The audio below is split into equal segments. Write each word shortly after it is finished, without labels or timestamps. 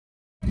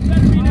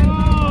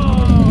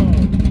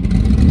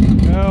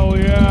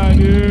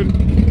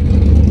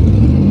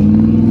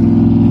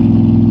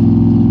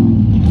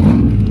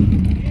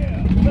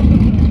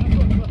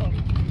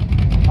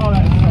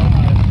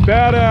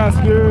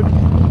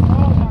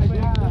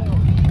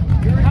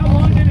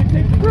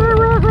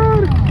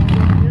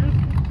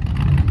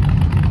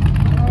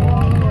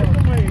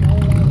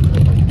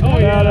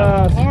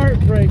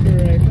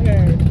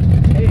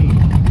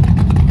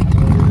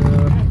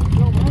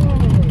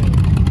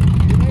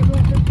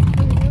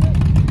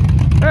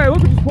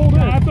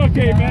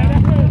okay, man.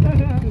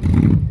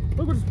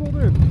 Look what just pulled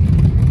in.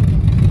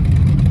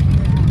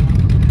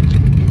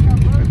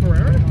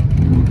 Ferrari?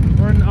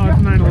 Or it's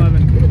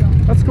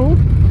 911. That's cool.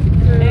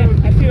 Yeah,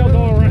 I see those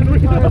all around.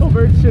 It has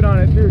bird shit on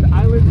it, dude.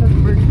 Island has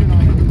bird shit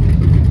on it.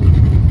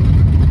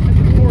 That's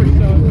a Porsche,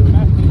 so it's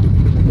messy.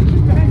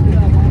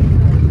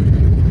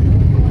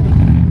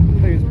 I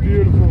think it's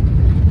beautiful.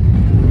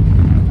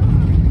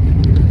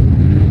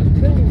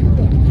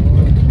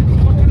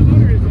 What kind of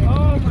motor is it?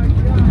 Oh my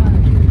god.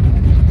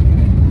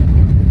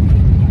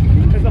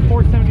 There's a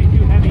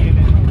 472 Hemi in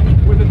it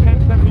with a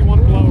 1071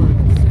 blower.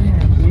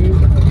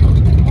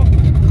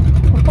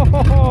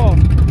 Oh,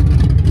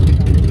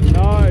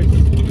 nice.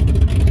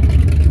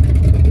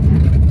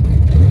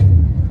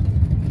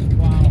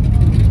 Wow.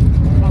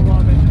 I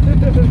love it.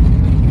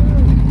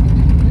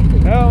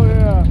 Hell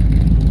yeah.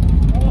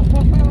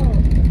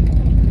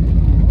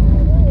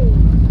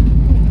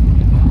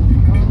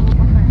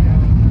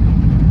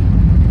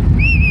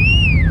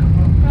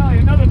 Hell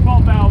yeah, another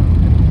 12 valve.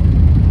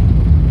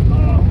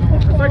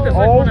 It's like the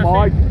Oh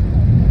my.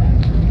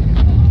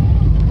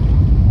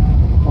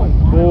 Oh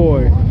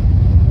boy.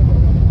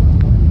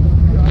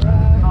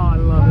 Oh, I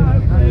love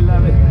it. I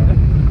love it.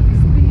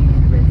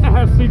 I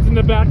have seats in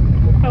the back.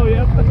 Hell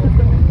yeah.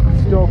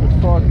 It's dope as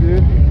fuck,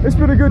 dude. It's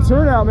been a good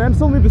turnout, man.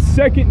 It's only the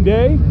second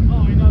day.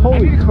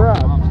 Holy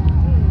crap.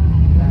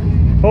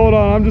 Hold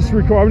on, I'm just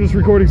recording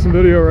some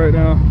video right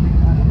now.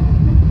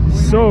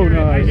 So I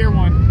nice. hear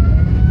one.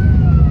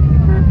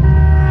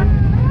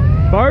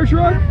 Fire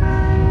truck?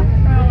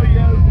 Hell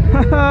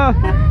yeah.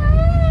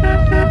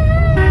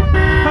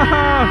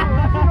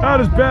 That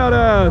is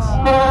badass.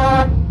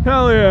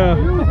 Hell yeah.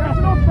 Dude, that's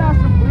no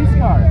faster police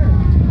car.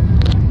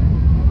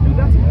 Dude,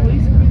 that's a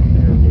police car.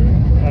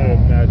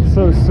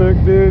 So sick,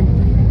 dude.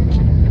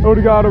 What do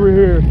we got over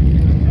here?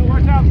 Oh,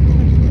 watch out.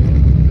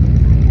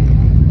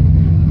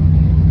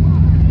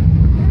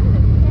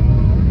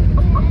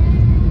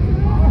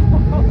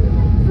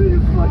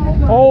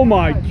 Oh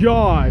my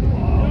god.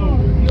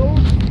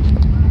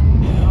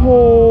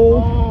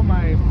 Oh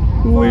my.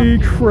 Holy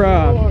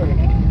crap.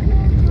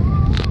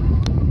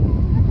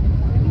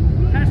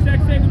 Hashtag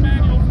save the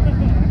manual.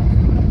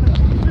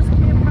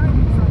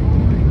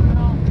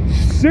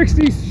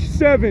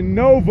 67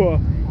 Nova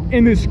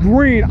in this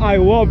green. I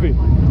love it.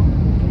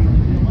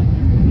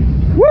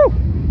 Woo!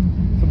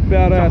 Some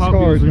badass Hot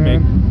cars, Wheels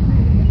man.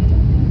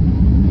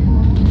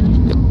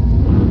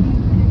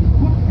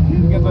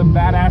 You got the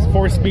badass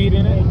 4-speed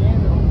in it.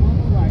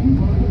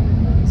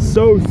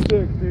 So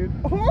sick, dude.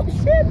 Oh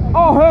shit!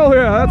 Oh hell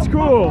yeah, that's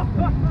cool.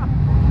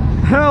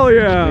 Hell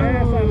yeah.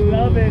 Yes, I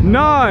love it.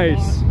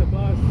 Nice. The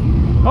bus.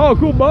 Oh,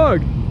 cool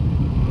bug.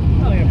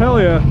 Hell yeah. Hell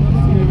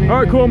yeah. All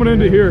right, cool. I'm gonna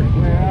end it here.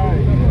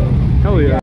 Hell yeah.